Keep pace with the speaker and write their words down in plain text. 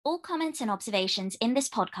All comments and observations in this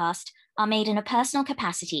podcast are made in a personal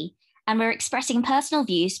capacity, and we're expressing personal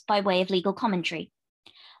views by way of legal commentary.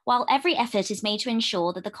 While every effort is made to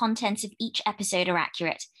ensure that the contents of each episode are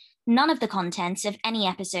accurate, none of the contents of any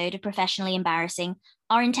episode of Professionally Embarrassing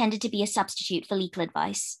are intended to be a substitute for legal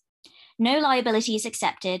advice. No liability is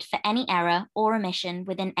accepted for any error or omission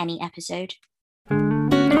within any episode.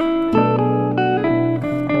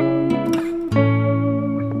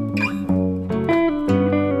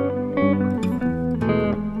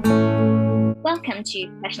 Welcome to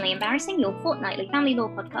Professionally Embarrassing, your fortnightly family law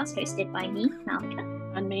podcast hosted by me,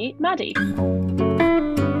 Malvika. And me, Maddie.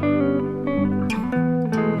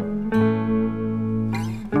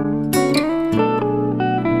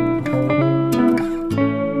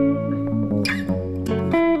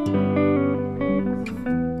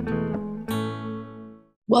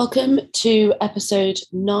 Welcome to episode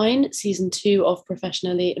 9, season 2 of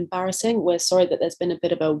Professionally Embarrassing. We're sorry that there's been a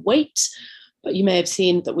bit of a wait, but you may have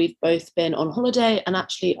seen that we've both been on holiday, and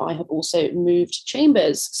actually I have also moved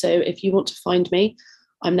chambers. So if you want to find me,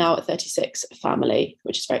 I'm now at 36 family,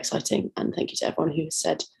 which is very exciting. And thank you to everyone who has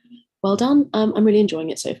said, well done. I'm really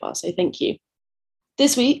enjoying it so far. So thank you.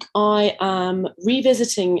 This week, I am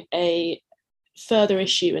revisiting a further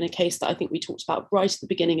issue in a case that I think we talked about right at the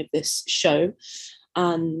beginning of this show.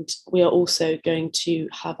 And we are also going to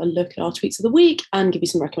have a look at our tweets of the week and give you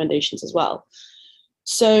some recommendations as well.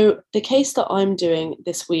 So the case that I'm doing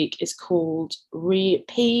this week is called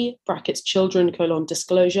P (Children: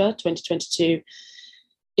 Disclosure) 2022.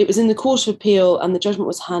 It was in the Court of Appeal and the judgment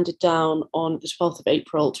was handed down on the 12th of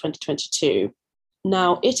April 2022.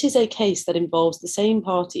 Now, it is a case that involves the same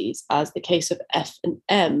parties as the case of F and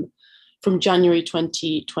M from January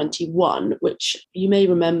 2021, which you may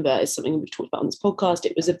remember is something we've talked about on this podcast.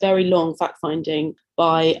 It was a very long fact-finding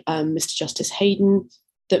by Mr. Justice Hayden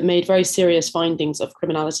that made very serious findings of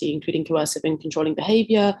criminality, including coercive and controlling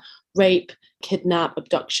behaviour, rape, kidnap,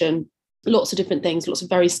 abduction, lots of different things, lots of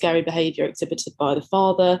very scary behaviour exhibited by the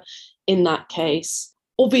father in that case.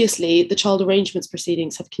 Obviously, the child arrangements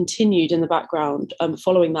proceedings have continued in the background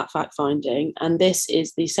following that fact-finding, and this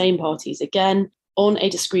is the same parties again on a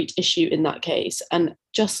discrete issue in that case. And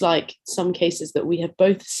just like some cases that we have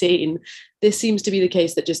both seen, this seems to be the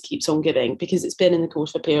case that just keeps on giving, because it's been in the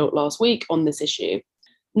Court of Appeal last week on this issue.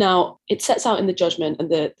 Now, it sets out in the judgment, and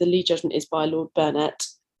the lead judgment is by Lord Burnett.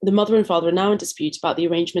 The mother and father are now in dispute about the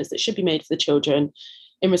arrangements that should be made for the children,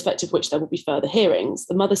 in respect of which there will be further hearings.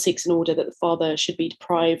 The mother seeks an order that the father should be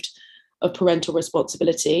deprived of parental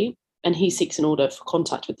responsibility, and he seeks an order for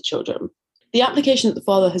contact with the children. The application that the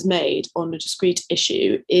father has made on a discrete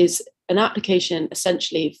issue is an application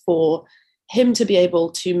essentially for him to be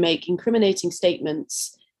able to make incriminating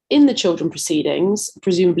statements in the children proceedings,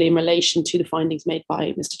 presumably in relation to the findings made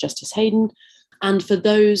by Mr. Justice Hayden, and for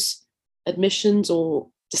those admissions or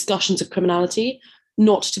discussions of criminality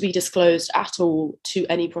not to be disclosed at all to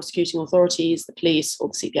any prosecuting authorities, the police, or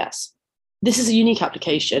the CPS. This is a unique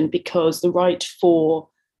application because the right for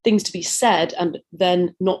things to be said and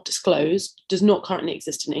then not disclosed does not currently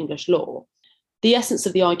exist in English law. The essence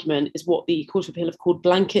of the argument is what the Court of Appeal have called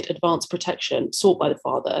blanket advance protection sought by the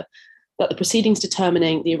father, that the proceedings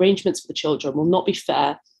determining the arrangements for the children will not be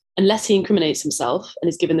fair unless he incriminates himself and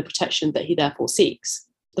is given the protection that he therefore seeks.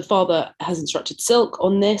 The father has instructed Silk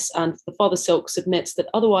on this, and the father Silk submits that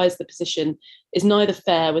otherwise the position is neither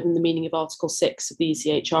fair within the meaning of Article 6 of the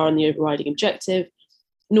ECHR and the overriding objective,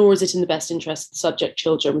 nor is it in the best interest of the subject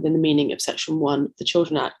children within the meaning of Section 1 of the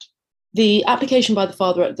Children Act. The application by the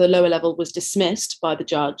father at the lower level was dismissed by the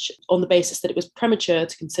judge on the basis that it was premature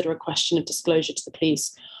to consider a question of disclosure to the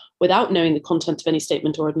police without knowing the content of any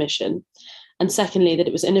statement or admission, and secondly, that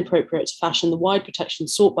it was inappropriate to fashion the wide protection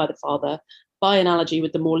sought by the father by analogy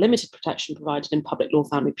with the more limited protection provided in public law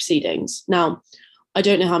family proceedings. Now, I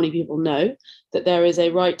don't know how many people know that there is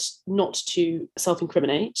a right not to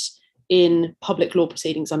self-incriminate in public law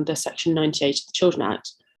proceedings under Section 98 of the Children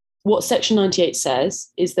Act. What Section 98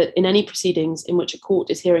 says is that in any proceedings in which a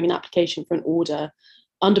court is hearing an application for an order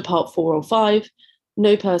under Part 4 or 5,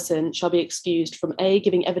 no person shall be excused from A,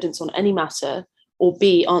 giving evidence on any matter, or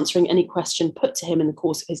B, answering any question put to him in the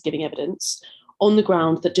course of his giving evidence, on the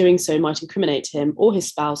ground that doing so might incriminate him or his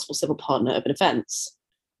spouse or civil partner of an offence.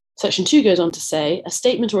 Section 2 goes on to say, a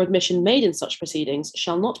statement or admission made in such proceedings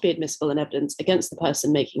shall not be admissible in evidence against the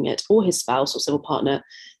person making it or his spouse or civil partner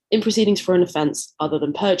in proceedings for an offence other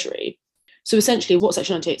than perjury. So essentially what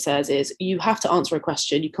Section 98 says is you have to answer a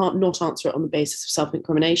question. You can't not answer it on the basis of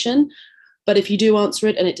self-incrimination. But if you do answer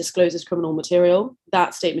it and it discloses criminal material,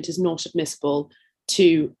 that statement is not admissible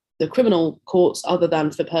to the criminal courts other than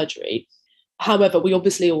for perjury. However, we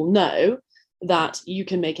obviously all know that you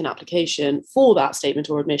can make an application for that statement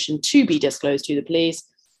or admission to be disclosed to the police,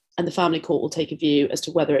 and the family court will take a view as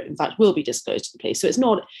to whether it in fact will be disclosed to the police. So it's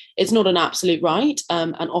not an absolute right.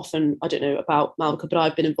 And often, I don't know about Malvika, but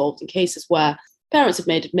I've been involved in cases where parents have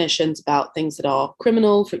made admissions about things that are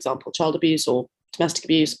criminal, for example, child abuse or domestic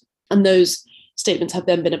abuse, and those statements have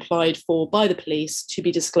then been applied for by the police to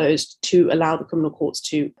be disclosed to allow the criminal courts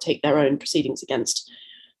to take their own proceedings against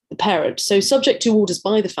the parent. So subject to orders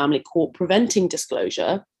by the family court preventing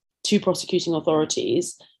disclosure to prosecuting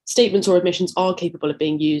authorities, statements or admissions are capable of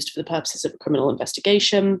being used for the purposes of a criminal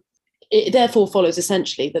investigation. It therefore follows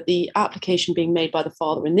essentially that the application being made by the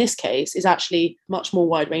father in this case is actually much more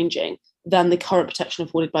wide-ranging than the current protection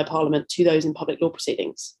afforded by Parliament to those in public law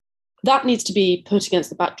proceedings. That needs to be put against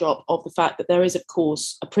the backdrop of the fact that there is, of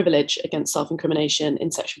course, a privilege against self-incrimination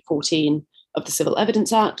in Section 14 of the Civil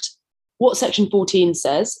Evidence Act. What Section 14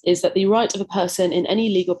 says is that the right of a person in any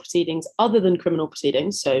legal proceedings other than criminal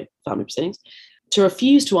proceedings, so family proceedings, to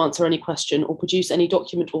refuse to answer any question or produce any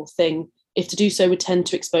document or thing, if to do so would tend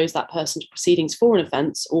to expose that person to proceedings for an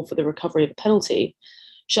offence or for the recovery of a penalty,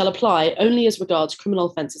 shall apply only as regards criminal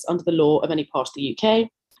offences under the law of any part of the UK,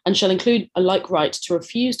 and shall include a like right to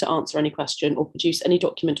refuse to answer any question or produce any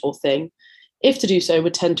document or thing, if to do so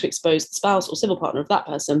would tend to expose the spouse or civil partner of that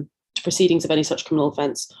person to proceedings of any such criminal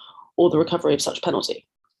offence or the recovery of such penalty.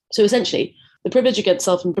 So essentially, the privilege against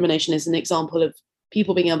self-incrimination is an example of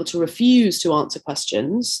people being able to refuse to answer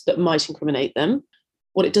questions that might incriminate them.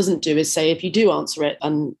 What it doesn't do is say if you do answer it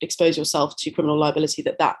and expose yourself to criminal liability,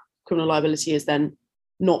 that criminal liability is then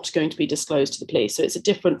not going to be disclosed to the police. So it's a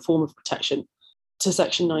different form of protection to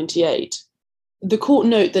Section 98. The court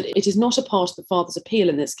note that it is not a part of the father's appeal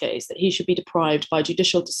in this case that he should be deprived by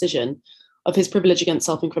judicial decision of his privilege against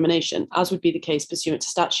self-incrimination, as would be the case pursuant to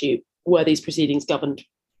statute were these proceedings governed,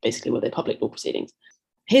 basically were they public law proceedings.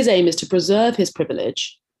 His aim is to preserve his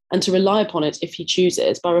privilege and to rely upon it if he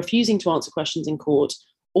chooses by refusing to answer questions in court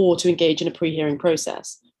or to engage in a pre-hearing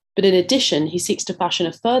process. But in addition, he seeks to fashion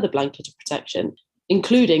a further blanket of protection,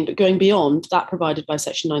 including but going beyond that provided by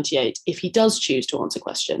Section 98, if he does choose to answer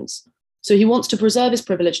questions. So he wants to preserve his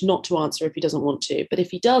privilege not to answer if he doesn't want to. But if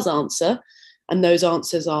he does answer, and those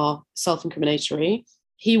answers are self-incriminatory,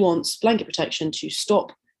 he wants blanket protection to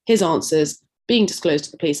stop his answers being disclosed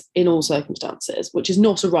to the police in all circumstances, which is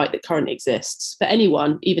not a right that currently exists for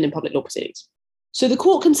anyone, even in public law proceedings. So the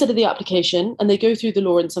court considered the application and they go through the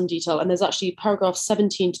law in some detail. And there's actually paragraphs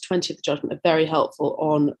 17 to 20 of the judgment are very helpful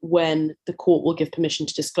on when the court will give permission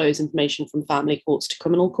to disclose information from family courts to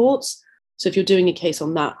criminal courts. So if you're doing a case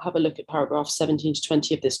on that, have a look at paragraphs 17 to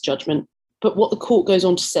 20 of this judgment. But what the court goes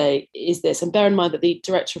on to say is this, and bear in mind that the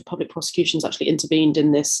Director of Public Prosecutions actually intervened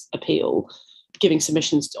in this appeal, giving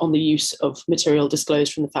submissions on the use of material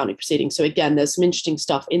disclosed from the family proceedings. So again, there's some interesting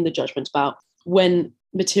stuff in the judgment about when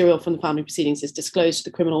material from the family proceedings is disclosed to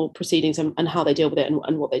the criminal proceedings and how they deal with it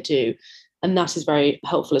and what they do. And that is very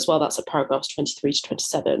helpful as well. That's at paragraphs 23 to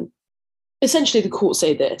 27. Essentially, the court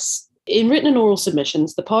say this. In written and oral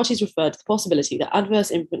submissions, the parties referred to the possibility that adverse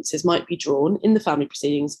inferences might be drawn in the family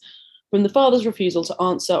proceedings from the father's refusal to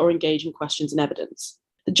answer or engage in questions and evidence.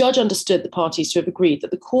 The judge understood the parties to have agreed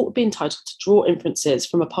that the court would be entitled to draw inferences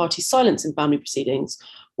from a party's silence in family proceedings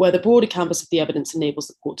where the broader canvas of the evidence enables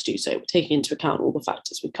the court to do so, taking into account all the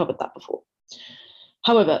factors. We've covered that before.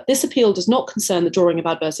 However, this appeal does not concern the drawing of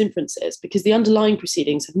adverse inferences because the underlying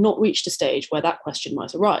proceedings have not reached a stage where that question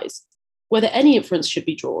might arise. Whether any inference should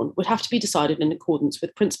be drawn would have to be decided in accordance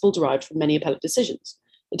with principle derived from many appellate decisions.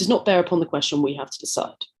 It does not bear upon the question we have to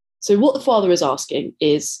decide. So what the father is asking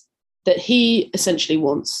is that he essentially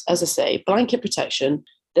wants, as I say, blanket protection,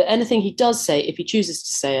 that anything he does say, if he chooses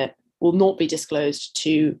to say it, will not be disclosed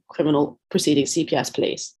to criminal proceedings, CPS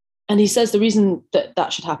police. And he says the reason that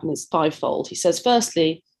that should happen is fivefold. He says,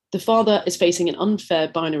 firstly, the father is facing an unfair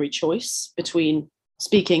binary choice between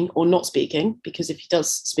speaking or not speaking, because if he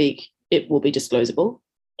does speak, it will be disclosable.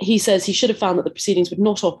 He says he should have found that the proceedings would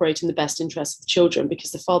not operate in the best interests of the children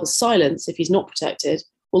because the father's silence, if he's not protected,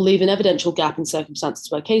 will leave an evidential gap in circumstances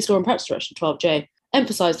where case law and practice direction 12J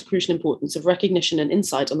emphasise the crucial importance of recognition and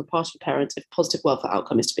insight on the part of a parent if positive welfare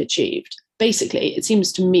outcome is to be achieved. Basically, it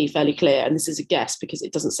seems to me fairly clear, and this is a guess because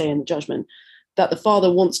it doesn't say in the judgment, that the father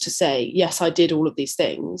wants to say, yes, I did all of these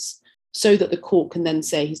things, so that the court can then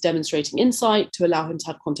say he's demonstrating insight to allow him to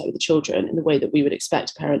have contact with the children in the way that we would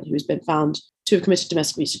expect a parent who has been found to have committed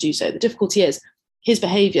domestic abuse to do so. The difficulty is his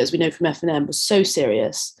behaviour, as we know from F&M, was so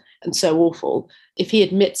serious and so awful. If he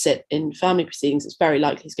admits it in family proceedings, it's very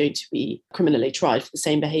likely he's going to be criminally tried for the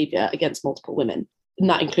same behaviour against multiple women. And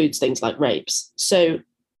that includes things like rapes. So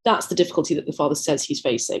that's the difficulty that the father says he's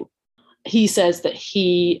facing. He says that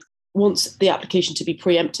he wants the application to be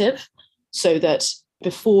preemptive so that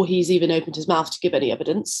before he's even opened his mouth to give any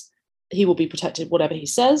evidence, he will be protected whatever he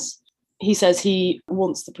says. He says he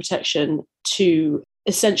wants the protection to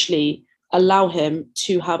essentially allow him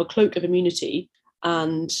to have a cloak of immunity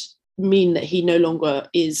and mean that he no longer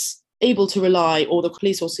is able to rely, or the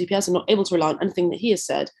police or CPS are not able to rely on anything that he has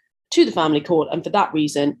said to the family court. And for that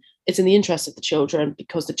reason, it's in the interest of the children,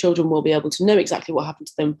 because the children will be able to know exactly what happened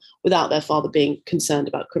to them without their father being concerned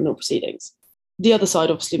about criminal proceedings. The other side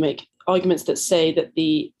obviously make arguments that say that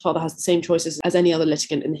the father has the same choices as any other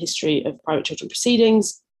litigant in the history of private children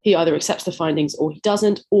proceedings. He either accepts the findings or he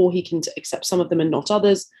doesn't, or he can accept some of them and not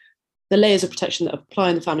others. The layers of protection that apply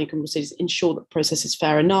in the family criminal proceedings ensure that the process is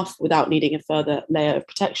fair enough without needing a further layer of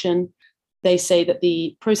protection. They say that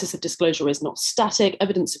the process of disclosure is not static,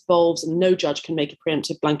 evidence evolves, and no judge can make a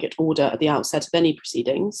preemptive blanket order at the outset of any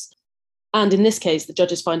proceedings. And in this case, the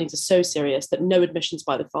judge's findings are so serious that no admissions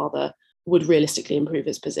by the father would realistically improve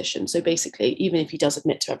his position. So basically, even if he does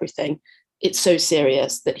admit to everything, it's so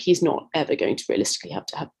serious that he's not ever going to realistically have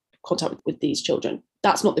to have contact with these children.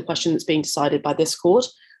 That's not the question that's being decided by this court,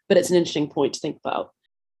 but it's an interesting point to think about.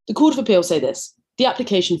 The Court of Appeal say this: the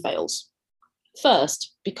application fails.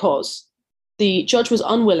 First, because the judge was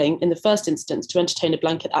unwilling in the first instance to entertain a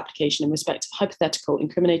blanket application in respect of hypothetical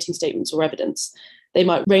incriminating statements or evidence. They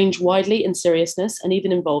might range widely in seriousness and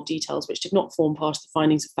even involve details which did not form part of the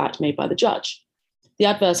findings of fact made by the judge. The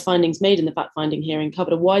adverse findings made in the fact-finding hearing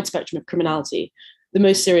covered a wide spectrum of criminality, the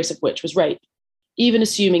most serious of which was rape. Even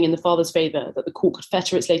assuming in the father's favour that the court could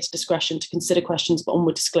fetter its later discretion to consider questions of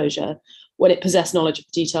onward disclosure when it possessed knowledge of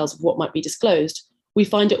the details of what might be disclosed, we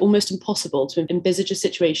find it almost impossible to envisage a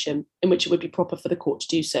situation in which it would be proper for the court to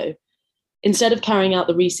do so. Instead of carrying out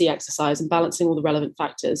the re-see exercise and balancing all the relevant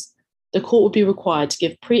factors, the court would be required to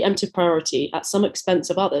give preemptive priority at some expense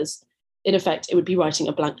of others. In effect, it would be writing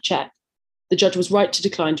a blank check. The judge was right to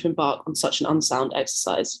decline to embark on such an unsound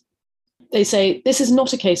exercise. They say this is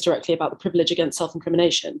not a case directly about the privilege against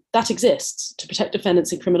self-incrimination. That exists to protect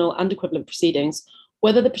defendants in criminal and equivalent proceedings,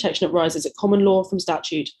 whether the protection arises at common law from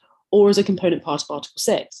statute or as a component part of Article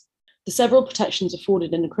 6. The several protections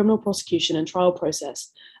afforded in the criminal prosecution and trial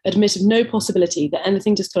process admit of no possibility that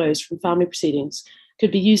anything disclosed from family proceedings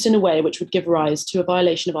could be used in a way which would give rise to a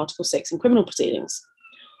violation of Article 6 in criminal proceedings.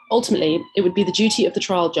 Ultimately, it would be the duty of the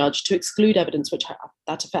trial judge to exclude evidence which had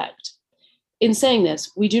that effect. In saying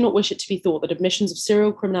this, we do not wish it to be thought that admissions of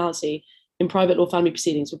serial criminality in private law family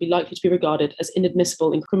proceedings would be likely to be regarded as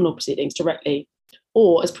inadmissible in criminal proceedings directly,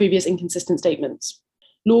 or as previous inconsistent statements.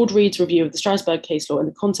 Lord Reed's review of the Strasbourg case law in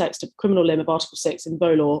the context of criminal limb of Article 6 in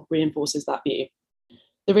Bow Law reinforces that view.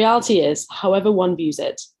 The reality is, however one views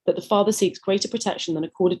it, that the father seeks greater protection than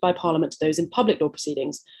accorded by Parliament to those in public law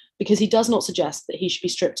proceedings, because he does not suggest that he should be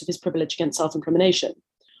stripped of his privilege against self-incrimination.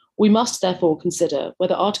 We must therefore consider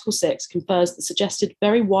whether Article 6 confers the suggested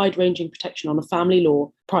very wide-ranging protection on a family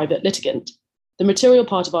law private litigant. The material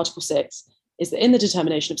part of Article 6 is that in the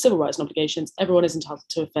determination of civil rights and obligations, everyone is entitled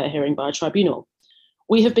to a fair hearing by a tribunal.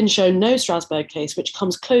 We have been shown no Strasbourg case which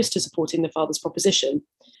comes close to supporting the father's proposition.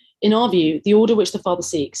 In our view, the order which the father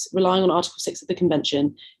seeks, relying on Article 6 of the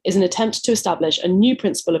Convention, is an attempt to establish a new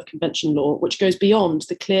principle of convention law which goes beyond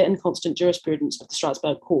the clear and constant jurisprudence of the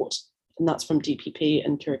Strasbourg court, and that's from DPP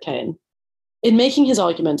and Curricain. In making his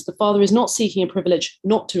argument, the father is not seeking a privilege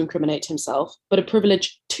not to incriminate himself, but a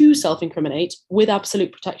privilege to self-incriminate with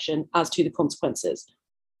absolute protection as to the consequences.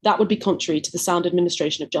 That would be contrary to the sound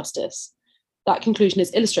administration of justice. That conclusion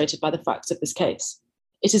is illustrated by the facts of this case.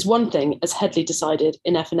 It is one thing, as Headley decided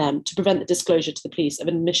in F&M, to prevent the disclosure to the police of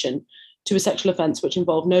an admission to a sexual offence which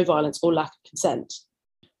involved no violence or lack of consent,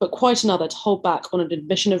 but quite another to hold back on an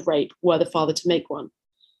admission of rape were the father to make one.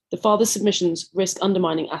 The father's submissions risk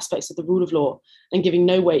undermining aspects of the rule of law and giving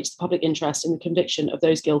no weight to the public interest in the conviction of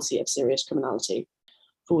those guilty of serious criminality.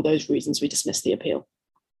 For all those reasons, we dismiss the appeal.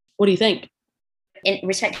 What do you think? In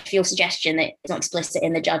respect to your suggestion that it's not explicit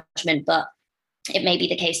in the judgment, but it may be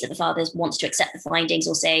the case that the father wants to accept the findings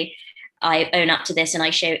or say, I own up to this and I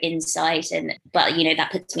show insight, but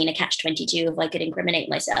that puts me in a catch-22 if I could incriminate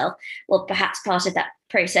myself. Well, perhaps part of that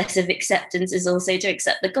process of acceptance is also to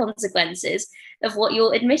accept the consequences of what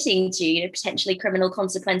you're admitting to, potentially criminal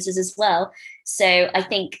consequences as well. So I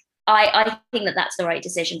think I think that that's the right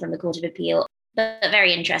decision from the Court of Appeal, but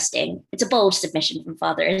very interesting. It's a bold submission from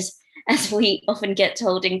father, as we often get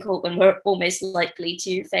told in court when we're almost likely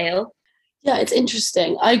to fail. Yeah, it's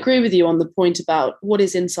interesting. I agree with you on the point about what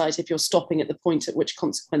is insight if you're stopping at the point at which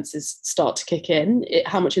consequences start to kick in.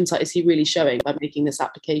 How much insight is he really showing by making this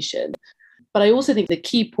application? But I also think the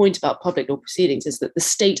key point about public law proceedings is that the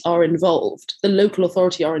state are involved, the local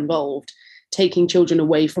authority are involved taking children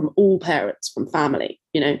away from all parents, from family.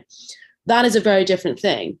 That is a very different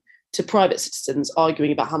thing to private citizens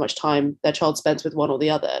arguing about how much time their child spends with one or the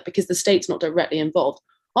other, because the state's not directly involved.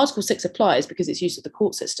 Article 6 applies because it's use of the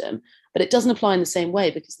court system, but it doesn't apply in the same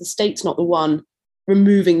way because the state's not the one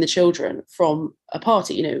removing the children from a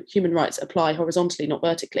party. Human rights apply horizontally, not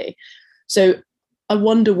vertically. So I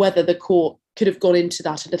wonder whether the court could have gone into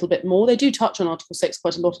that a little bit more. They do touch on Article 6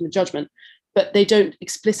 quite a lot in the judgment, but they don't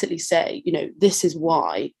explicitly say, this is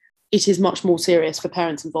why it is much more serious for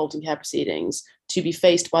parents involved in care proceedings to be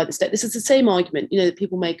faced by the state. This is the same argument, that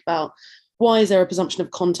people make about why is there a presumption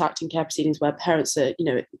of contact in care proceedings where parents are,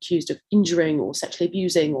 accused of injuring or sexually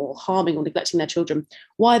abusing or harming or neglecting their children?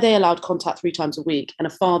 Why are they allowed contact 3 times a week and a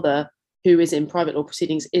father who is in private law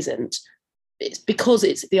proceedings isn't? It's because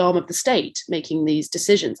it's the arm of the state making these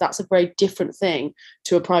decisions. That's a very different thing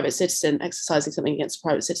to a private citizen exercising something against a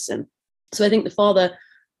private citizen. So I think the father,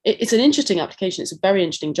 it's an interesting application. It's a very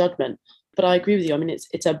interesting judgment, but I agree with you. I mean,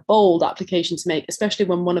 it's a bold application to make, especially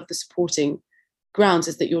when one of the supporting grounds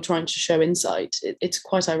is that you're trying to show insight. It's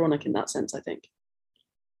quite ironic in that sense, I think.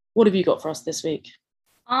 What have you got for us this week?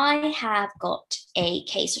 I have got a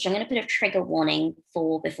case which I'm going to put a trigger warning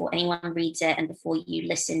for before anyone reads it and before you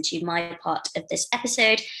listen to my part of this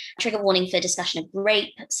episode. Trigger warning for discussion of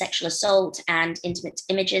rape, sexual assault, and intimate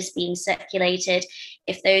images being circulated.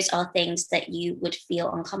 If those are things that you would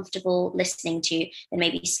feel uncomfortable listening to, then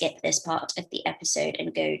maybe skip this part of the episode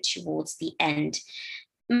and go towards the end.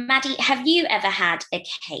 Maddie, have you ever had a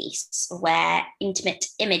case where intimate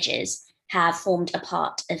images have formed a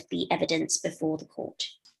part of the evidence before the court?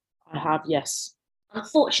 I have, yes.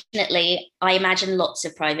 Unfortunately, I imagine lots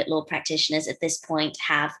of private law practitioners at this point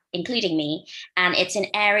have, including me, and it's an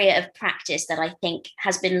area of practice that I think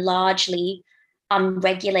has been largely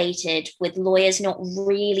unregulated, with lawyers not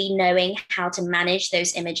really knowing how to manage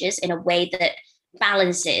those images in a way that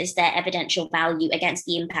balances their evidential value against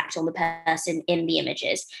the impact on the person in the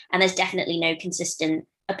images. And there's definitely no consistent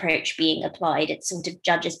approach being applied. It's sort of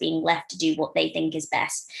judges being left to do what they think is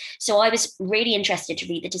best. So I was really interested to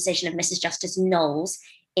read the decision of Mrs. Justice Knowles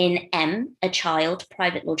in M, a child,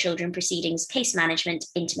 private law children proceedings, case management,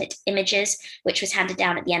 intimate images, which was handed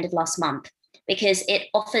down at the end of last month, because it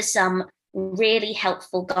offers some really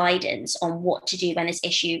helpful guidance on what to do when this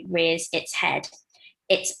issue rears its head.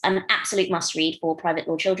 It's an absolute must read for private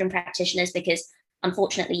law children practitioners, because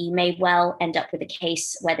unfortunately you may well end up with a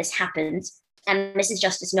case where this happens. And Mrs.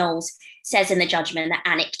 Justice Knowles says in the judgment that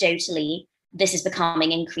anecdotally, this is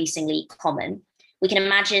becoming increasingly common. We can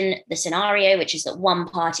imagine the scenario, which is that one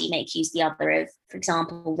party may accuse the other of, for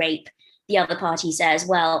example, rape. The other party says,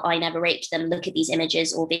 well, I never raped them. Look at these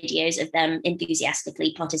images or videos of them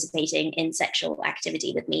enthusiastically participating in sexual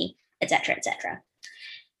activity with me, etc., etc.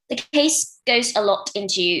 The case goes a lot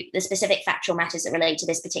into the specific factual matters that relate to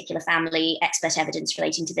this particular family, expert evidence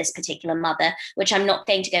relating to this particular mother, which I'm not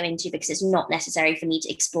going to go into because it's not necessary for me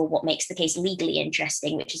to explore what makes the case legally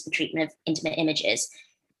interesting, which is the treatment of intimate images.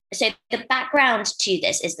 So the background to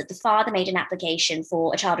this is that the father made an application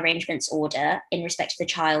for a child arrangements order in respect to the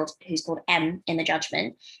child who's called M in the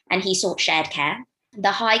judgment, and he sought shared care.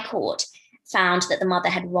 The High Court found that the mother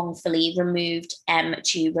had wrongfully removed M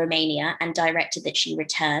to Romania and directed that she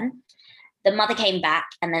return. The mother came back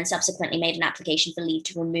and then subsequently made an application for leave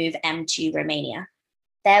to remove M to Romania.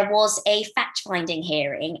 There was a fact-finding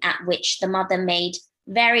hearing at which the mother made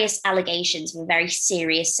various allegations of a very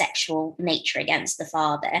serious sexual nature against the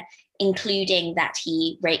father, including that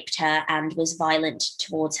he raped her and was violent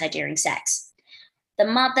towards her during sex. The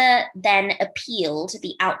mother then appealed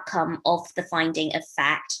the outcome of the finding of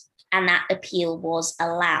fact, and that appeal was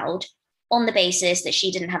allowed on the basis that she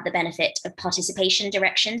didn't have the benefit of participation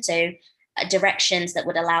direction. So directions that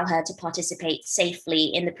would allow her to participate safely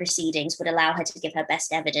in the proceedings, would allow her to give her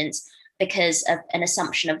best evidence because of an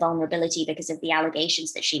assumption of vulnerability because of the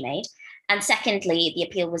allegations that she made. And secondly, the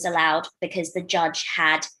appeal was allowed because the judge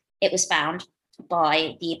it was found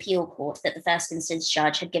by the appeal court that the first instance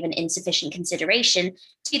judge had given insufficient consideration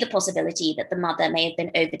to the possibility that the mother may have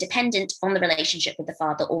been over-dependent on the relationship with the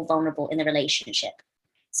father or vulnerable in the relationship.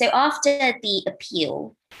 So after the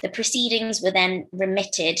appeal, the proceedings were then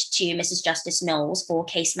remitted to Mrs. Justice Knowles for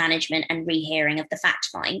case management and rehearing of the fact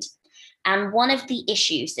find. And one of the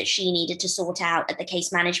issues that she needed to sort out at the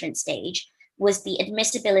case management stage was the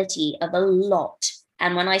admissibility of a lot,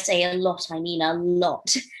 and when I say a lot, I mean a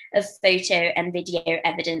lot, of photo and video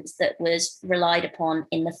evidence that was relied upon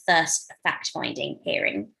in the first fact-finding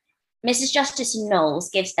hearing. Mrs. Justice Knowles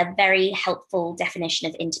gives a very helpful definition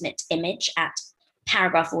of intimate image at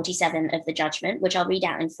paragraph 47 of the judgment, which I'll read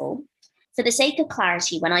out in full. For the sake of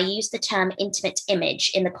clarity, when I use the term intimate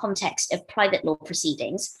image in the context of private law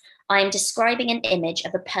proceedings, I am describing an image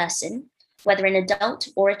of a person, whether an adult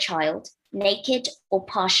or a child, naked or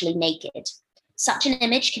partially naked. Such an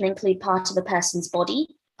image can include part of a person's body,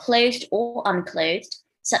 clothed or unclothed,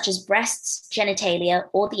 such as breasts, genitalia,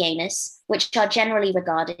 or the anus, which are generally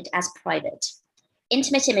regarded as private.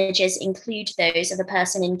 Intimate images include those of a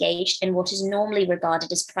person engaged in what is normally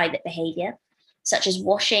regarded as private behavior, such as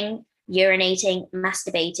washing, urinating,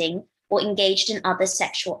 masturbating, or engaged in other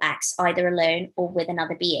sexual acts, either alone or with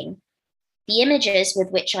another being. The images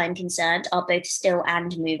with which I'm concerned are both still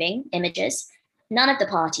and moving images. None of the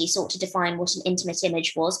parties sought to define what an intimate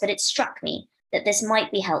image was, but it struck me that this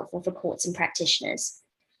might be helpful for courts and practitioners.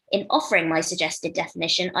 In offering my suggested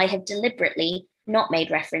definition, I have deliberately not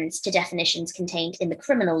made reference to definitions contained in the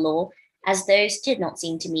criminal law, as those did not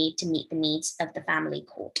seem to me to meet the needs of the family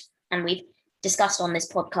court. And we've discussed on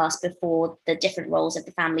this podcast before the different roles of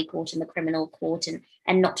the family court and the criminal court,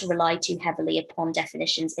 and not to rely too heavily upon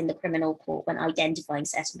definitions in the criminal court when identifying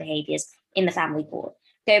certain behaviours in the family court.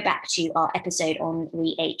 Go back to our episode on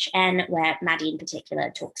REHN, where Maddie in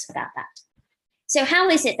particular talks about that. So how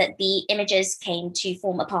is it that the images came to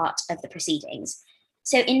form a part of the proceedings?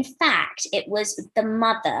 So in fact, it was the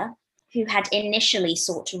mother who had initially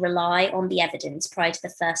sought to rely on the evidence prior to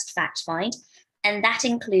the first fact find, and that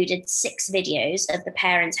included 6 videos of the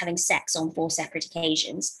parents having sex on 4 separate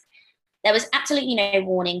occasions. There was absolutely no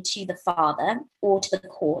warning to the father or to the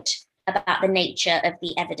court about the nature of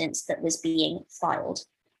the evidence that was being filed.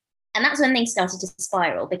 And that's when things started to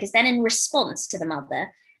spiral, because then in response to the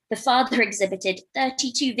mother, the father exhibited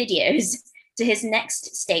 32 videos to his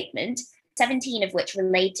next statement, 17 of which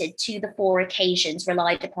related to the 4 occasions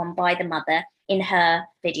relied upon by the mother in her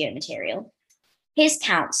video material. His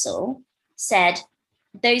counsel said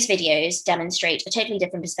those videos demonstrate a totally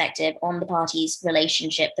different perspective on the parties'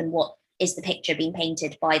 relationship than what is the picture being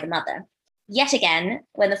painted by the mother. Yet again,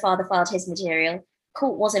 when the father filed his material,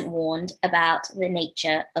 court wasn't warned about the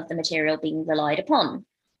nature of the material being relied upon.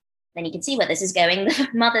 Then you can see where this is going. The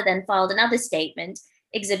mother then filed another statement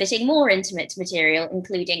exhibiting more intimate material,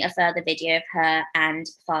 including a further video of her and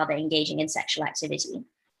father engaging in sexual activity.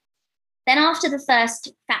 Then after the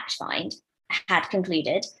first fact find had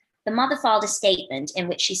concluded, the mother filed a statement in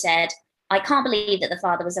which she said, "I can't believe that the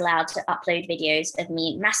father was allowed to upload videos of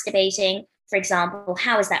me masturbating. For example,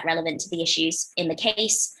 how is that relevant to the issues in the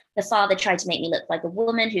case? The father tried to make me look like a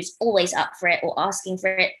woman who's always up for it or asking for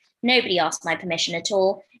it. Nobody asked my permission at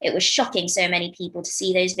all. It was shocking so many people to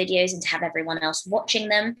see those videos and to have everyone else watching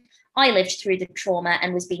them. I lived through the trauma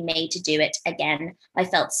and was being made to do it again. I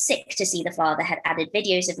felt sick to see the father had added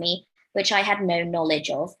videos of me, which I had no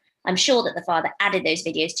knowledge of. I'm sure that the father added those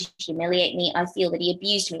videos to humiliate me. I feel that he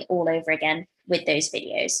abused me all over again with those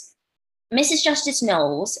videos." Mrs. Justice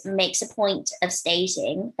Knowles makes a point of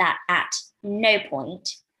stating that at no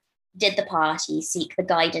point did the party seek the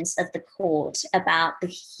guidance of the court about the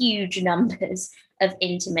huge numbers of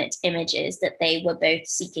intimate images that they were both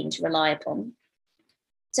seeking to rely upon.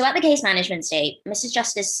 So at the case management stage, Mrs.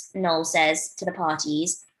 Justice Knowles says to the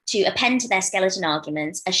parties to append to their skeleton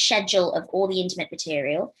arguments a schedule of all the intimate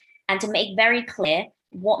material and to make very clear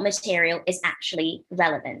what material is actually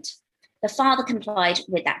relevant. The father complied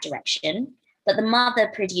with that direction, but the mother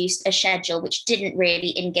produced a schedule which didn't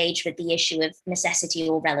really engage with the issue of necessity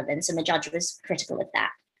or relevance, and the judge was critical of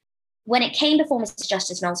that. When it came before Mr.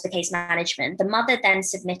 Justice Knowles for case management, the mother then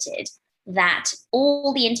submitted that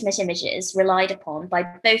all the intimate images relied upon by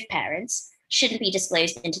both parents shouldn't be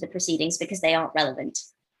disclosed into the proceedings because they aren't relevant.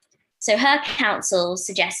 So her counsel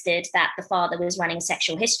suggested that the father was running a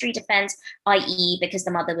sexual history defense, i.e., because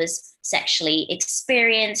the mother was sexually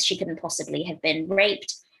experienced, she couldn't possibly have been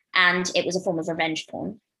raped, and it was a form of revenge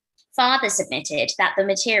porn. Father submitted that the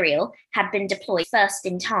material had been deployed first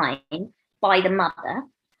in time by the mother,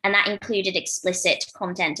 and that included explicit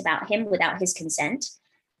content about him without his consent.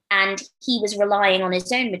 And he was relying on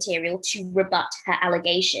his own material to rebut her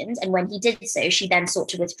allegations. And when he did so, she then sought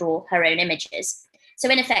to withdraw her own images. So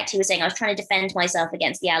in effect, he was saying, I was trying to defend myself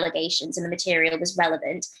against the allegations and the material was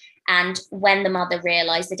relevant. And when the mother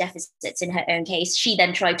realized the deficits in her own case, she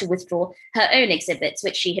then tried to withdraw her own exhibits,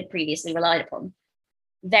 which she had previously relied upon.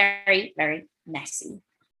 Very, very messy.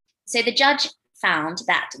 So the judge found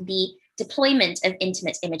that the deployment of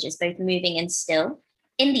intimate images, both moving and still,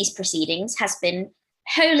 in these proceedings has been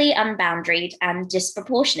wholly unboundaried and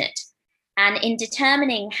disproportionate. And in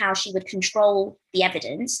determining how she would control the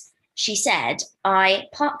evidence, she said, I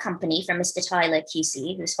part company from Mr. Tyler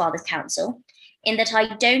QC, who's father's counsel, in that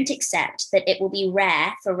I don't accept that it will be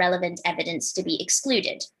rare for relevant evidence to be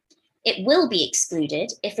excluded. It will be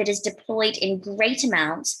excluded if it is deployed in great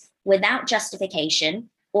amounts without justification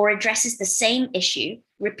or addresses the same issue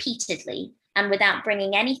repeatedly and without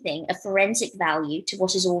bringing anything of forensic value to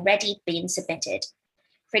what has already been submitted.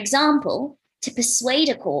 For example, to persuade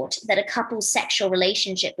a court that a couple's sexual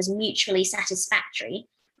relationship was mutually satisfactory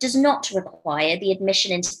does not require the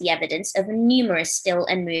admission into the evidence of numerous still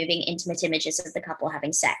and moving intimate images of the couple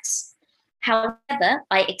having sex. However,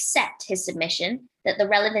 I accept his submission that the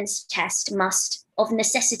relevance test must, of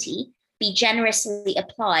necessity, be generously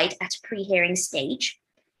applied at a pre-hearing stage,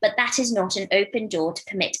 but that is not an open door to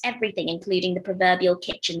permit everything, including the proverbial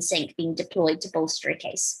kitchen sink, being deployed to bolster a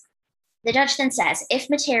case. The judge then says, if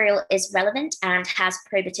material is relevant and has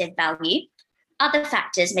probative value, other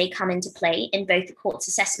factors may come into play in both the court's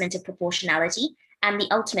assessment of proportionality and the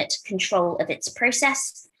ultimate control of its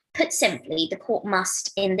process. Put simply, the court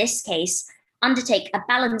must, in this case, undertake a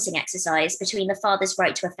balancing exercise between the father's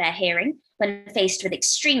right to a fair hearing when faced with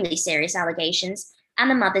extremely serious allegations and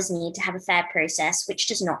the mother's need to have a fair process which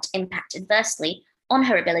does not impact adversely on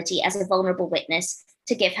her ability as a vulnerable witness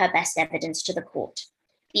to give her best evidence to the court.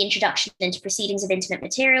 The introduction into proceedings of intimate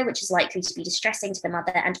material, which is likely to be distressing to the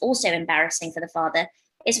mother and also embarrassing for the father,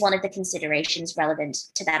 is one of the considerations relevant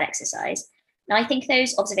to that exercise. Now, I think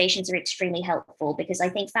those observations are extremely helpful because I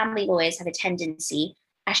think family lawyers have a tendency,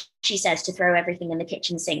 as she says, to throw everything in the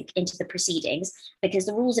kitchen sink into the proceedings because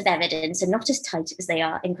the rules of evidence are not as tight as they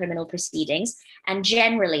are in criminal proceedings. And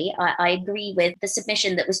generally, I agree with the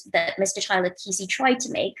submission that Mr. Tyler Kesey tried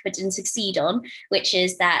to make but didn't succeed on, which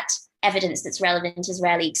is that evidence that's relevant is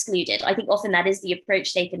rarely excluded. I think often that is the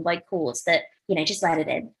approach taken by courts that, just let it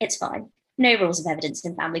in. It's fine. No rules of evidence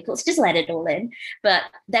in family courts, just let it all in. But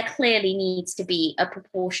there clearly needs to be a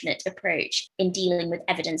proportionate approach in dealing with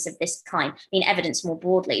evidence of this kind. I mean, evidence more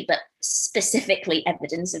broadly, but specifically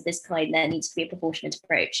evidence of this kind, there needs to be a proportionate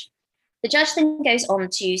approach. The judge then goes on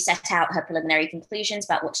to set out her preliminary conclusions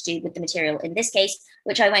about what to do with the material in this case,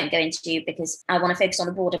 which I won't go into because I want to focus on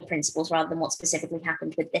the broader principles rather than what specifically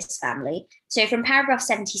happened with this family. So from paragraph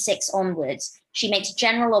 76 onwards, she makes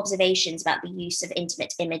general observations about the use of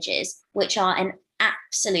intimate images, which are an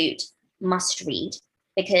absolute must read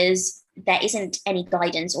because there isn't any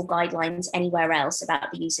guidance or guidelines anywhere else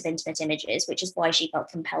about the use of intimate images, which is why she felt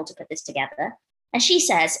compelled to put this together. And she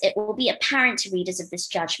says, it will be apparent to readers of this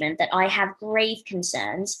judgment that I have grave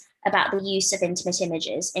concerns about the use of intimate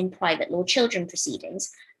images in private law children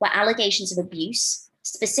proceedings, where allegations of abuse,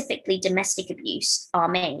 specifically domestic abuse, are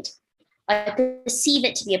made. I perceive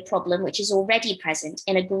it to be a problem which is already present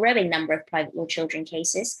in a growing number of private law children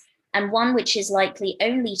cases, and one which is likely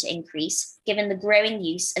only to increase given the growing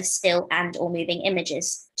use of still and or moving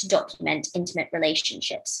images to document intimate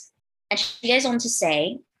relationships. And she goes on to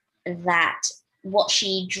say that what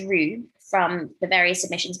she drew from the various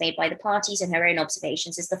submissions made by the parties and her own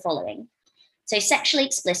observations is the following. So sexually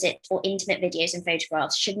explicit or intimate videos and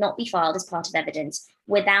photographs should not be filed as part of evidence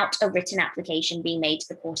without a written application being made to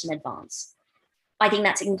the court in advance. I think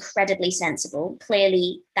that's incredibly sensible.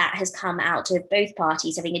 Clearly, that has come out of both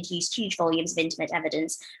parties having adduced huge volumes of intimate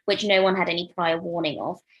evidence, which no one had any prior warning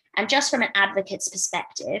of. And just from an advocate's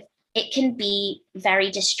perspective, it can be very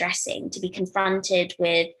distressing to be confronted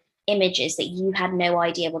with images that you had no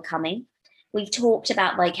idea were coming. We've talked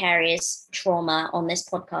about vicarious trauma on this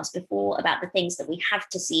podcast before, about the things that we have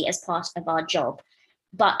to see as part of our job.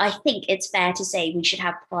 But I think it's fair to say we should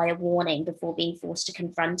have prior warning before being forced to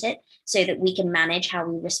confront it so that we can manage how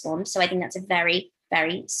we respond. So I think that's a very,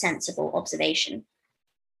 very sensible observation.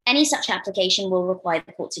 Any such application will require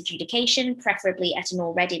the court's adjudication, preferably at an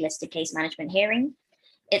already listed case management hearing.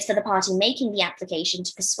 It's for the party making the application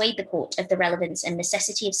to persuade the court of the relevance and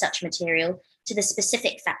necessity of such material to the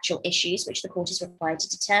specific factual issues which the court is required to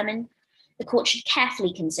determine. The court should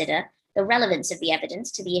carefully consider the relevance of the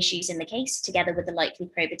evidence to the issues in the case, together with the likely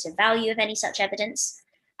probative value of any such evidence.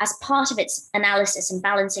 As part of its analysis and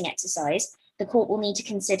balancing exercise, the court will need to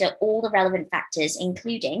consider all the relevant factors,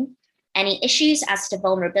 including any issues as to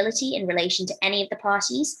vulnerability in relation to any of the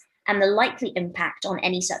parties, and the likely impact on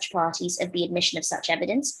any such parties of the admission of such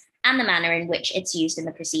evidence and the manner in which it's used in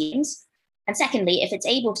the proceedings. And secondly, if it's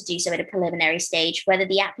able to do so at a preliminary stage, whether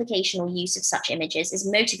the application or use of such images is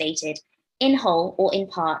motivated in whole or in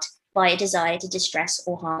part by a desire to distress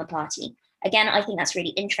or harm a party. Again, I think that's really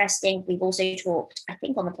interesting. We've also talked, I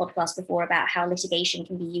think on the podcast before, about how litigation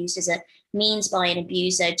can be used as a means by an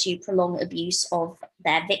abuser to prolong abuse of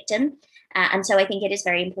their victim. And so I think it is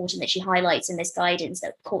very important that she highlights in this guidance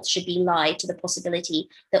that courts should be alive to the possibility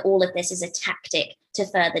that all of this is a tactic to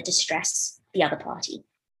further distress the other party.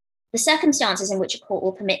 The circumstances in which a court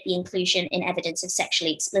will permit the inclusion in evidence of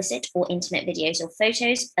sexually explicit or intimate videos or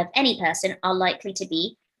photos of any person are likely to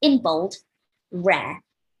be, in bold, rare.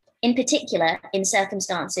 In particular, in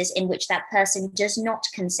circumstances in which that person does not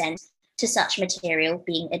consent to such material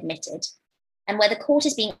being admitted. And where the court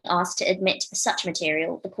is being asked to admit such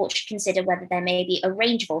material, the court should consider whether there may be a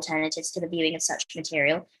range of alternatives to the viewing of such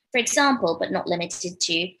material, for example, but not limited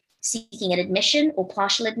to seeking an admission or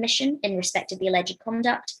partial admission in respect of the alleged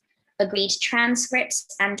conduct, agreed transcripts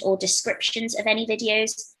and or descriptions of any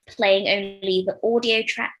videos, playing only the audio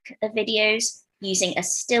track of videos, using a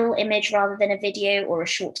still image rather than a video or a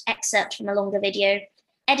short excerpt from a longer video,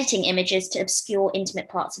 editing images to obscure intimate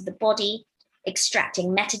parts of the body,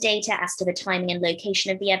 extracting metadata as to the timing and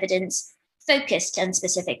location of the evidence, focused and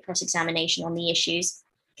specific cross-examination on the issues,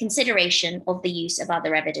 consideration of the use of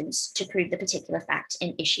other evidence to prove the particular fact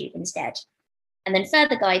in issue instead. And then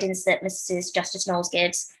further guidance that Mrs. Justice Knowles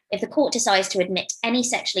gives: if the court decides to admit any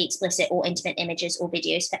sexually explicit or intimate images or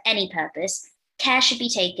videos for any purpose, care should be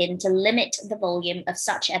taken to limit the volume of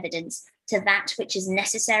such evidence to that which is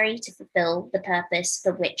necessary to fulfill the purpose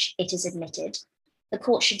for which it is admitted. The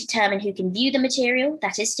court should determine who can view the material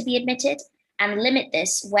that is to be admitted and limit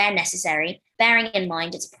this where necessary, bearing in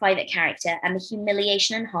mind its private character and the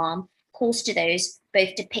humiliation and harm caused to those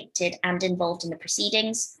both depicted and involved in the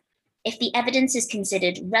proceedings. If the evidence is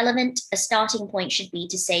considered relevant, a starting point should be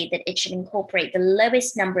to say that it should incorporate the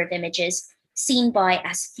lowest number of images seen by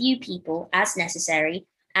as few people as necessary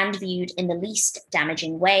and viewed in the least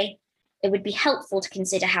damaging way. It would be helpful to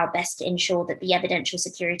consider how best to ensure that the evidential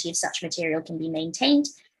security of such material can be maintained,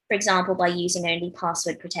 for example, by using only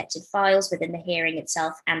password-protected files within the hearing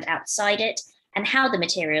itself and outside it, and how the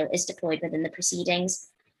material is deployed within the proceedings.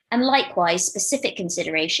 And likewise, specific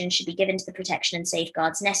consideration should be given to the protection and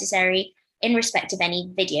safeguards necessary in respect of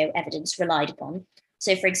any video evidence relied upon.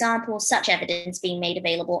 So, for example, such evidence being made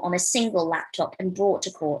available on a single laptop and brought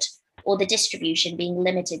to court, or the distribution being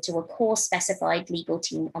limited to a core specified legal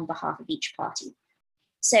team on behalf of each party.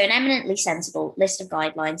 So an eminently sensible list of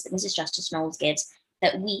guidelines that Mrs. Justice Knowles gives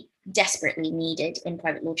that we desperately needed in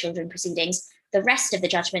private law children proceedings. The rest of the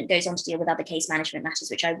judgment goes on to deal with other case management matters,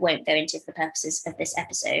 which I won't go into for purposes of this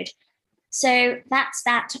episode. So that's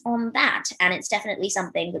that on that. And it's definitely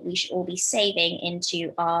something that we should all be saving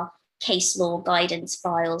into our case law guidance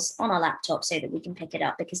files on our laptop so that we can pick it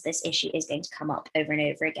up, because this issue is going to come up over and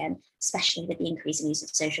over again, especially with the increasing use of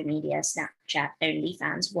social media, Snapchat,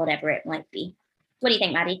 OnlyFans, whatever it might be. What do you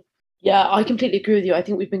think, Maddie? Yeah, I completely agree with you. I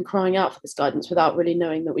think we've been crying out for this guidance without really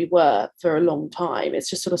knowing that we were for a long time. It's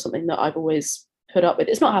just sort of something that I've always put up with.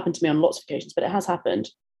 It's not happened to me on lots of occasions, but it has happened.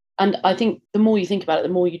 And I think the more you think about it, the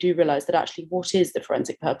more you do realise that actually what is the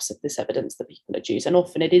forensic purpose of this evidence that people adduce? And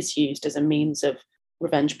often it is used as a means of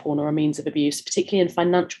revenge porn or a means of abuse, particularly in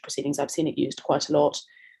financial proceedings. I've seen it used quite a lot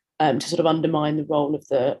to sort of undermine the role of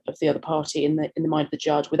the other party in the mind of the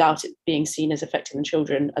judge, without it being seen as affecting the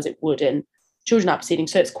children as it would in children act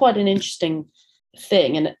proceedings. So it's quite an interesting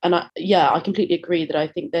thing. And I completely agree that I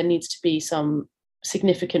think there needs to be some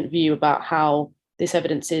significant view about how this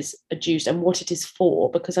evidence is adduced and what it is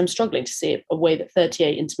for, because I'm struggling to see a way that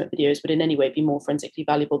 38 intimate videos would in any way be more forensically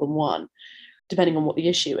valuable than one, depending on what the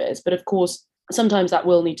issue is. But of course, sometimes that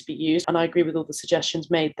will need to be used. And I agree with all the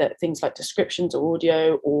suggestions made that things like descriptions or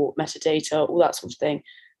audio or metadata, all that sort of thing,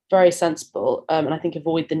 very sensible. And I think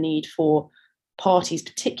avoid the need for parties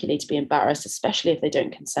particularly to be embarrassed, especially if they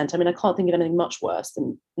don't consent. I mean, I can't think of anything much worse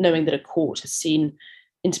than knowing that a court has seen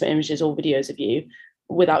intimate images or videos of you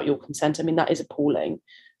without your consent. I mean, that is appalling.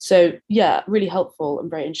 So yeah, really helpful and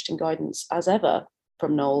very interesting guidance as ever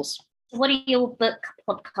from Knowles. What are your book,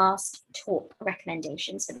 podcast, talk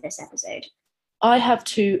recommendations for this episode? I have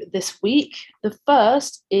two this week. The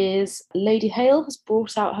first is Lady Hale has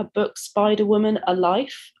brought out her book Spider Woman: A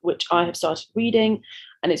Life, which I have started reading,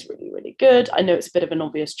 and it's really, really good. I know it's a bit of an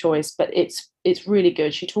obvious choice, but it's really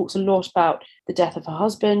good. She talks a lot about the death of her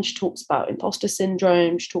husband. She talks about imposter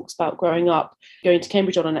syndrome. She talks about growing up, going to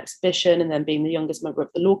Cambridge on an exhibition, and then being the youngest member of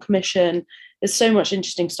the Law Commission. There's so much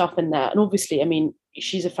interesting stuff in there. And obviously, I mean,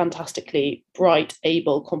 she's a fantastically bright,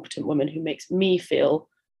 able, competent woman who makes me feel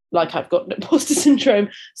like I've got imposter syndrome.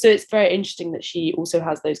 So it's very interesting that she also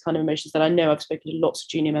has those kind of emotions that I know I've spoken to lots of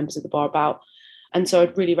junior members of the bar about. And so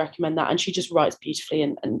I'd really recommend that. And she just writes beautifully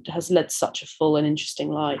and has led such a full and interesting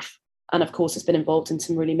life. And of course, has been involved in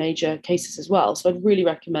some really major cases as well. So I'd really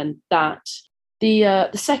recommend that. The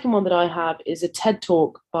second one that I have is a TED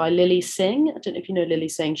Talk by Lily Singh. I don't know if you know Lily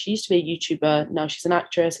Singh. She used to be a YouTuber. Now she's an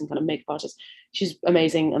actress and kind of makeup artist. She's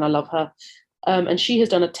amazing and I love her. And she has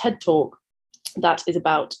done a TED Talk that is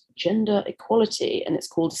about gender equality, and it's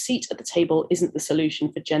called Seat at the Table Isn't the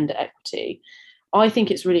Solution for Gender Equity. I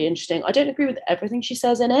think it's really interesting. I don't agree with everything she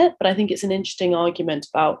says in it, but I think it's an interesting argument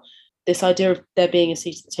about this idea of there being a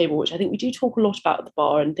seat at the table, which I think we do talk a lot about at the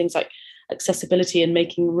bar, and things like accessibility and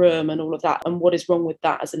making room and all of that, and what is wrong with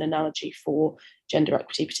that as an analogy for gender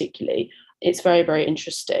equity particularly. It's very, very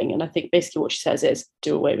interesting. And I think basically what she says is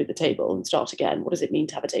do away with the table and start again. What does it mean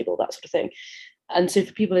to have a table? That sort of thing. And so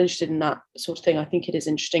for people interested in that sort of thing, I think it is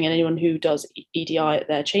interesting. And anyone who does EDI at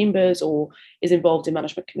their chambers or is involved in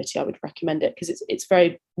management committee, I would recommend it, because it's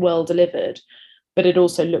very well delivered. But it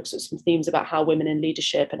also looks at some themes about how women in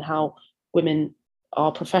leadership and how women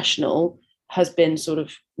are professional has been sort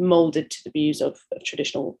of molded to the views of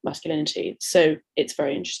traditional masculinity. So it's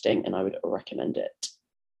very interesting, and I would recommend it.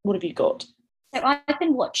 What have you got? So I've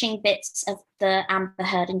been watching bits of the Amber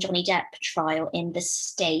Heard and Johnny Depp trial in the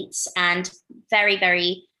States, and very,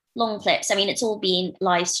 very long clips. I mean, it's all been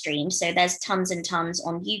live streamed. So there's tons and tons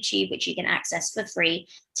on YouTube, which you can access for free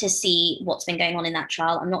to see what's been going on in that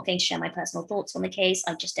trial. I'm not going to share my personal thoughts on the case.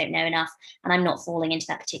 I just don't know enough. And I'm not falling into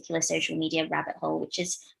that particular social media rabbit hole, which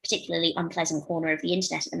is particularly unpleasant corner of the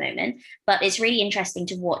internet at the moment. But it's really interesting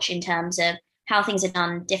to watch in terms of how things are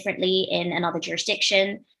done differently in another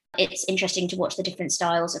jurisdiction. It's interesting to watch the different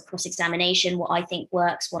styles of cross-examination, what I think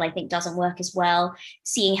works, what I think doesn't work as well,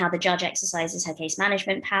 seeing how the judge exercises her case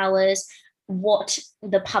management powers, what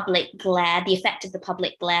the public glare, the effect of the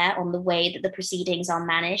public glare on the way that the proceedings are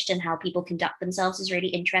managed and how people conduct themselves is really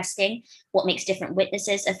interesting, what makes different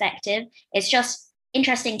witnesses effective. It's just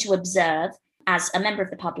interesting to observe as a member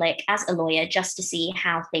of the public, as a lawyer, just to see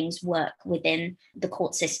how things work within the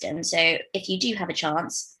court system. So if you do have a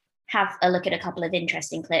chance, have a look at a couple of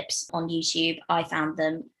interesting clips on YouTube. I found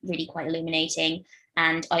them really quite illuminating.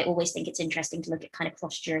 And I always think it's interesting to look at kind of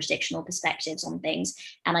cross-jurisdictional perspectives on things.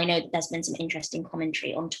 And I know that there's been some interesting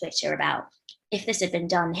commentary on Twitter about if this had been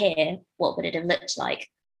done here, what would it have looked like?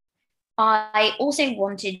 I also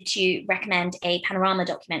wanted to recommend a Panorama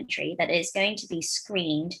documentary that is going to be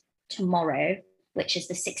screened tomorrow, which is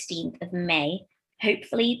the 16th of May.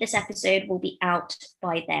 Hopefully this episode will be out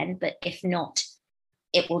by then, but if not,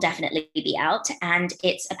 it will definitely be out. And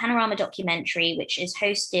it's a Panorama documentary, which is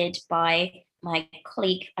hosted by my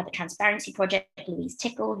colleague at the Transparency Project, Louise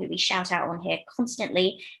Tickle, who we shout out on here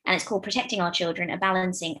constantly. And it's called Protecting Our Children, a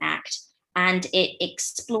Balancing Act. And it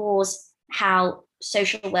explores how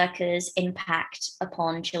social workers impact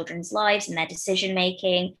upon children's lives and their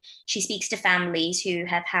decision-making. She speaks to families who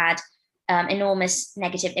have had enormous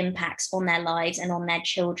negative impacts on their lives and on their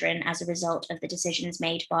children as a result of the decisions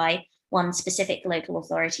made by one specific local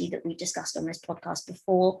authority that we've discussed on this podcast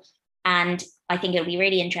before. And I think it'll be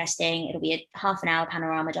really interesting. It'll be a half an hour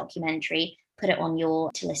Panorama documentary. Put it on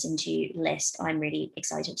your to listen to list. I'm really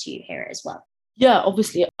excited to hear it as well. Yeah,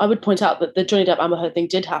 obviously, I would point out that the Johnny Depp Amber Heard thing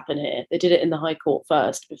did happen here. They did it in the High Court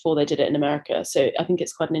first before they did it in America. So I think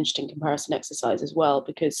it's quite an interesting comparison exercise as well,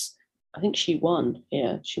 because I think she won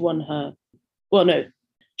here. She won her, well, no,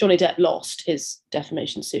 Johnny Depp lost his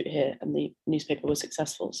defamation suit here and the newspaper was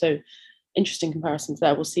successful. So interesting comparisons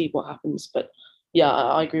there. We'll see what happens. But yeah,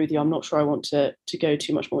 I agree with you. I'm not sure I want to go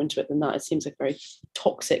too much more into it than that. It seems like a very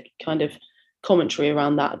toxic kind of commentary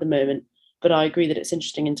around that at the moment. But I agree that it's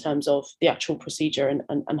interesting in terms of the actual procedure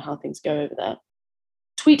and how things go over there.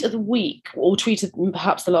 Tweet of the week, or tweet of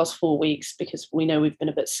perhaps the last 4 weeks, because we know we've been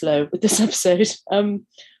a bit slow with this episode.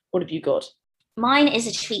 What have you got? Mine is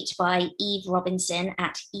a tweet by Eve Robinson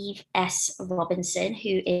at Eve S. Robinson,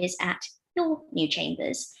 who is at your new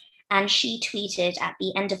chambers. And she tweeted at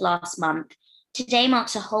the end of last month, "Today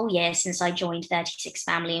marks a whole year since I joined 36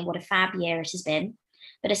 Family, and what a fab year it has been.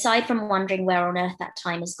 But aside from wondering where on earth that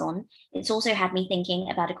time has gone, it's also had me thinking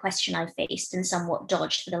about a question I've faced and somewhat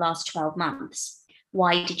dodged for the last 12 months.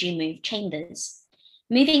 Why did you move chambers?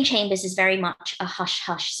 Moving chambers is very much a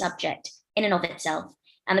hush-hush subject in and of itself,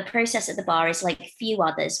 and the process at the bar is like few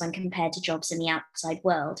others when compared to jobs in the outside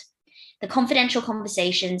world. The confidential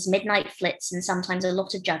conversations, midnight flits, and sometimes a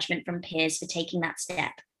lot of judgment from peers for taking that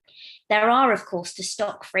step. There are, of course, the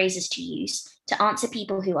stock phrases to use to answer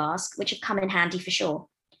people who ask, which have come in handy for sure.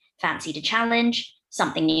 Fancied a challenge,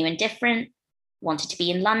 something new and different, wanted to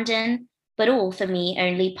be in London, but all for me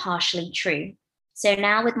only partially true. So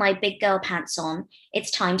now with my big girl pants on,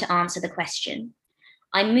 it's time to answer the question.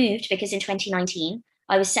 I moved because in 2019,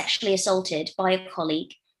 I was sexually assaulted by a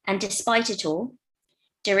colleague, and despite it all,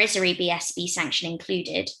 derisory BSB sanction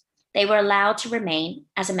included, they were allowed to remain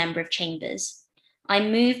as a member of chambers. I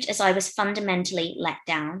moved as I was fundamentally let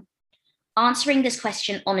down. Answering this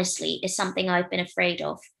question honestly is something I've been afraid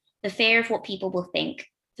of. The fear of what people will think,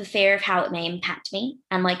 the fear of how it may impact me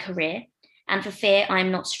and my career, and for fear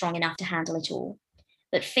I'm not strong enough to handle it all.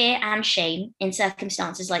 But fear and shame in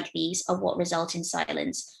circumstances like these are what result in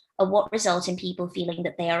silence, are what result in people feeling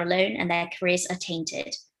that they are alone and their careers are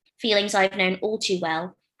tainted, feelings I've known all too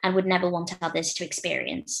well and would never want others to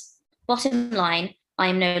experience. Bottom line, I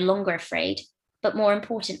am no longer afraid, but more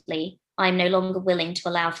importantly, I am no longer willing to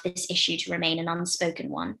allow for this issue to remain an unspoken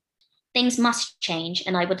one. Things must change,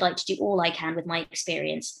 and I would like to do all I can with my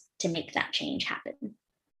experience to make that change happen.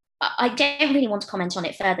 I don't really want to comment on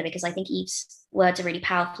it further because I think Eve's words are really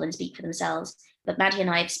powerful and speak for themselves. But Maddie and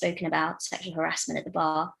I have spoken about sexual harassment at the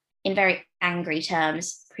bar in very angry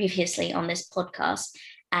terms previously on this podcast.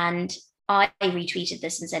 And I retweeted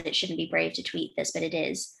this and said it shouldn't be brave to tweet this, but it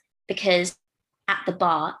is, because at the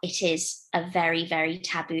bar, it is a very, very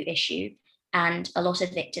taboo issue. And a lot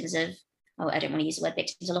of victims of, I don't want to use the word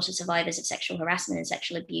victims, a lot of survivors of sexual harassment and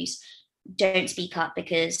sexual abuse don't speak up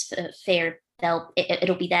because for fear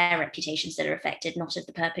it'll be their reputations that are affected, not of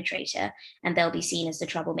the perpetrator, and they'll be seen as the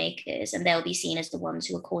troublemakers, and they'll be seen as the ones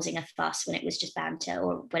who are causing a fuss when it was just banter,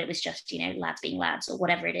 or when it was just, lads being lads, or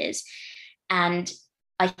whatever it is. And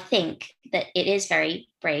I think that it is very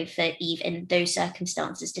brave for Eve in those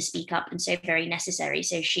circumstances to speak up, and so very necessary.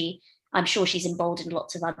 So I'm sure she's emboldened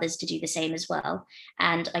lots of others to do the same as well.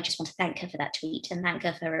 And I just want to thank her for that tweet and thank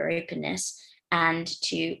her for her openness, and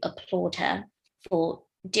to applaud her for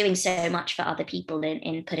doing so much for other people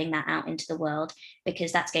in putting that out into the world,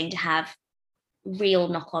 because that's going to have real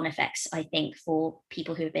knock-on effects, I think, for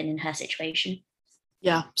people who have been in her situation.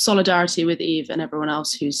 Yeah, solidarity with Eve and everyone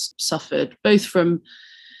else who's suffered, both from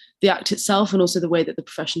the act itself and also the way that the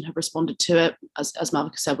profession have responded to it. As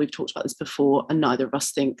Malvika said, we've talked about this before, and neither of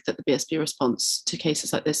us think that the BSB response to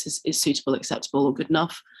cases like this is suitable, acceptable, or good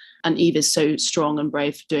enough. And Eve is so strong and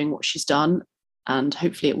brave for doing what she's done, and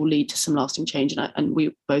hopefully it will lead to some lasting change. And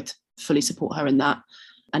we both fully support her in that.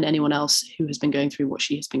 And anyone else who has been going through what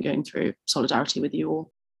she has been going through, solidarity with you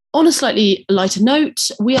all. On a slightly lighter note,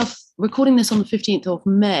 we are recording this on the 15th of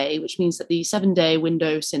May, which means that the 7-day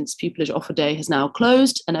window since pupillage offer day has now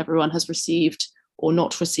closed, and everyone has received or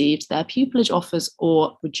not received their pupillage offers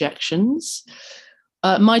or rejections.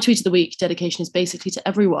 My tweet of the week dedication is basically to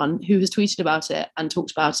everyone who has tweeted about it and talked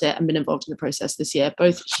about it and been involved in the process this year.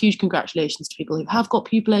 Both huge congratulations to people who have got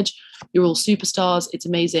pupillage. You're all superstars. It's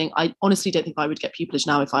amazing. I honestly don't think I would get pupillage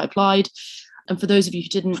now if I applied. And for those of you who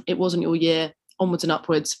didn't, it wasn't your year. Onwards and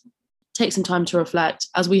upwards. Take some time to reflect.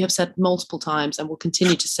 As we have said multiple times and will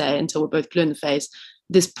continue to say until we're both blue in the face,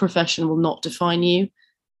 this profession will not define you.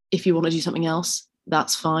 If you want to do something else,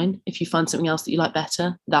 that's fine. If you find something else that you like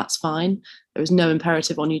better, that's fine. There is no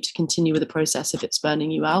imperative on you to continue with the process if it's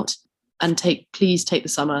burning you out. And please take the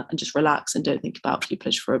summer and just relax and don't think about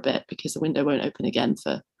pupillage for a bit, because the window won't open again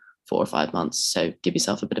for 4 or 5 months. So give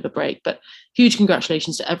yourself a bit of a break. But huge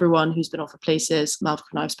congratulations to everyone who's been offered places. Malvika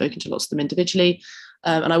and I have spoken to lots of them individually,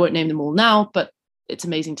 and I won't name them all now, but it's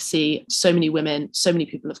amazing to see so many women, so many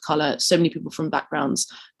people of colour, so many people from backgrounds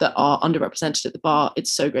that are underrepresented at the bar.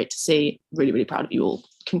 It's so great to see. Really, really proud of you all.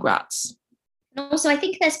 Congrats. And also, I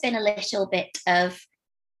think there's been a little bit of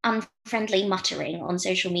unfriendly muttering on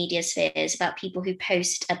social media spheres about people who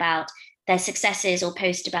post about their successes or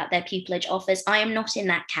post about their pupillage offers. I am not in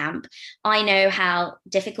that camp. I know how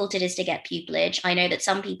difficult it is to get pupillage. I know that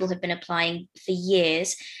some people have been applying for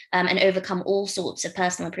years and overcome all sorts of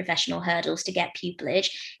personal and professional hurdles to get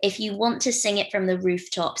pupillage. If you want to sing it from the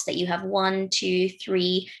rooftops that you have 1, 2,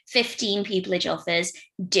 3, 15 pupillage offers,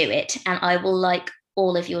 do it. And I will like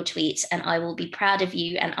all of your tweets, and I will be proud of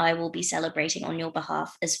you, and I will be celebrating on your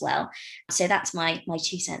behalf as well. So that's my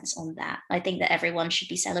 2 cents on that. I think that everyone should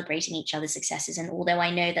be celebrating each other's successes, and although I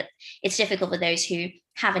know that it's difficult for those who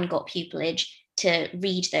haven't got pupillage to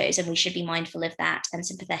read those, and we should be mindful of that and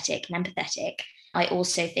sympathetic and empathetic, I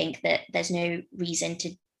also think that there's no reason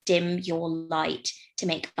to dim your light to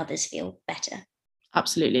make others feel better.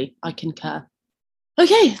 Absolutely, I concur.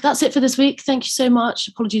 Okay, that's it for this week. Thank you so much.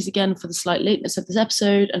 Apologies again for the slight lateness of this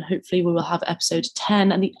episode, and hopefully we will have episode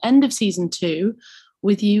 10 and the end of season 2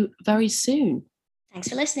 with you very soon. Thanks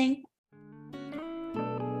for listening.